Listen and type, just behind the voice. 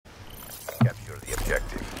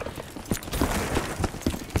objective.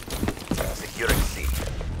 Securing C.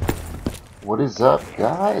 What is up,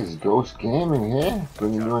 guys? Ghost Gaming here,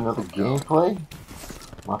 bringing you another gameplay.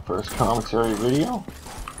 My first commentary video,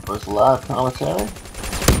 first live commentary.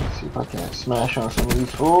 Let's see if I can smash on some of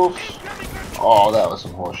these fools. Oh, that was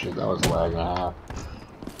some horseshit. That was lagging out.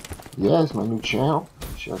 Yeah, it's my new channel.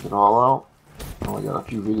 Check it all out. Only got a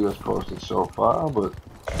few videos posted so far, but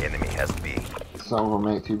Enemy has B. some of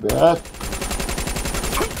them ain't too bad.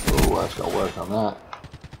 Oh, I just got work on that.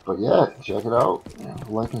 But yeah, check it out. Yeah,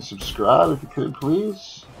 like and subscribe if you could,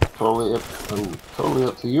 please. Totally up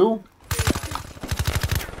to you.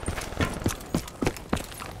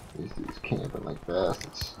 These dudes camping like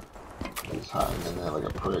bastards. He's hiding in there like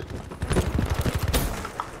a prick.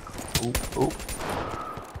 Oop.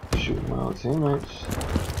 Shooting my own teammates.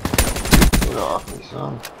 Get off me,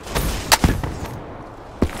 son.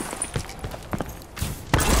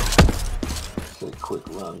 Take a quick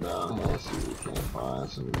run down here, see if we can't find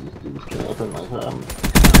some of these dudes camping like him.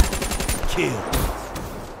 Kill.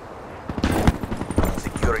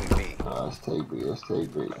 Securing B. Let's take B.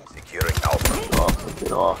 Securing Alpha.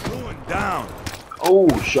 Get off. Going down. Oh,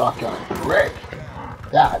 shotgun. Rick.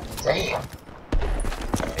 God damn.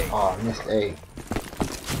 Oh, I missed A.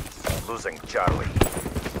 Losing Charlie.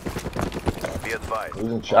 Be advised.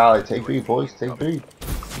 Losing Charlie. Take B, boys. Take B.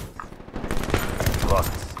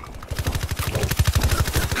 Lost C.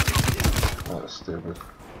 That was stupid.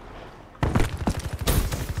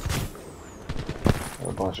 Got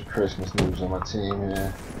a bunch of Christmas news on my team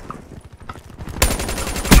here.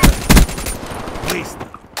 Waste.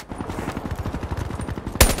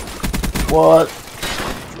 What?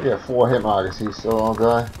 We got 4 hit markers. He's still on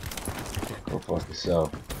die. Go fuck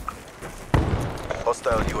yourself.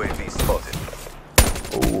 Hostile UAV spotted.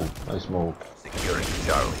 Oh, nice move. Securing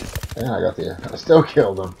Charlie. Yeah, I got the. I still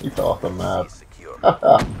killed him. He fell off the map. Secure.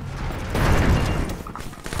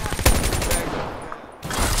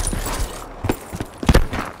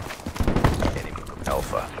 Enemy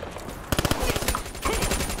Alpha.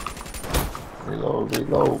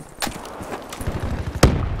 Reload.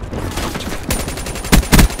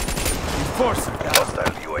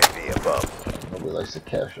 Hostile UAV above. Nobody likes to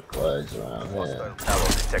capture flags around here. Hostile tower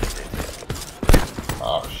detected.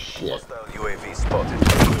 Oh shit. Hostile UAV spotted.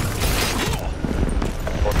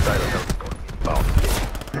 Hostile health inbound.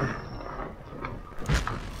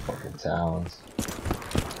 Fucking talons.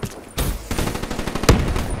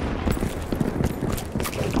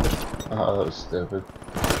 Oh, that was stupid.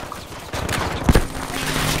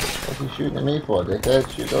 What's he shooting at me for, dickhead?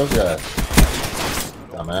 Shoot those guys.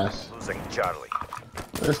 Dumbass. Losing Charlie.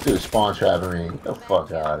 This dude's spawn trapping. Get the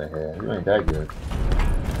fuck out of here. You ain't that good.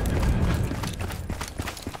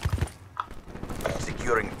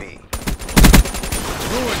 Securing B.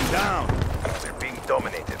 Ruin down. We're being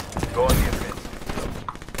dominated. Go on the offense.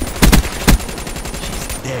 She's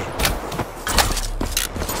dead.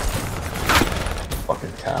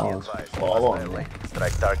 Fucking talons following me.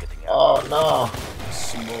 Strike targeting. Oh no.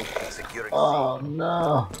 Smoke. Securing Oh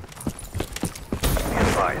no. C. Be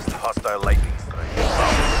advised. Hostile lightning strike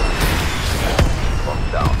inbound.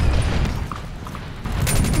 Locked down.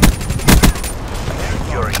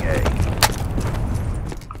 Securing A.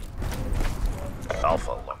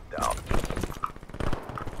 Alpha locked down.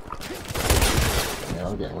 Yeah,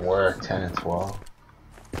 I'm getting work 10 and 12.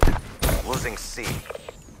 Losing C.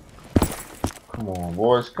 Come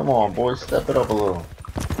on, boys, step it up a little.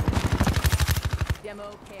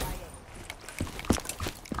 Demo KIA.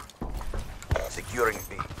 Securing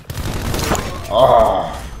B.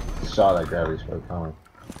 Ah, saw that gravity spike coming.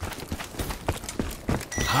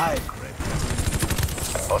 Hybrid.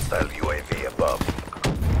 Hostile UAV above.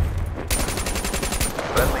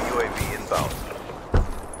 Friendly UAV inbound.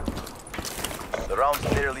 The round's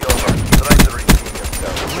nearly over. Try to redeem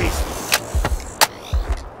yourself.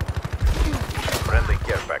 Friendly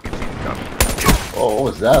care package incoming. Oh, what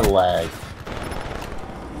was that lag?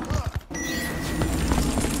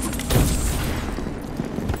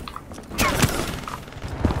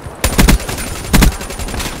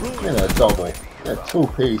 Get a double. Get a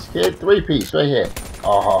 2-piece. Get 3-piece right here.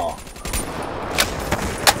 Oh.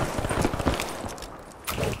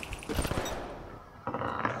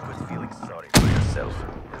 Quit feeling sorry for yourself.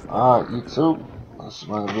 Alright, YouTube. This is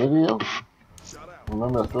my video.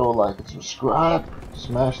 Remember to throw a like and subscribe.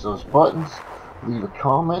 Smash those buttons. Leave a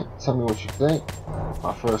comment. Tell me what you think.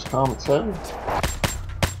 My first commentary.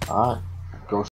 Alright.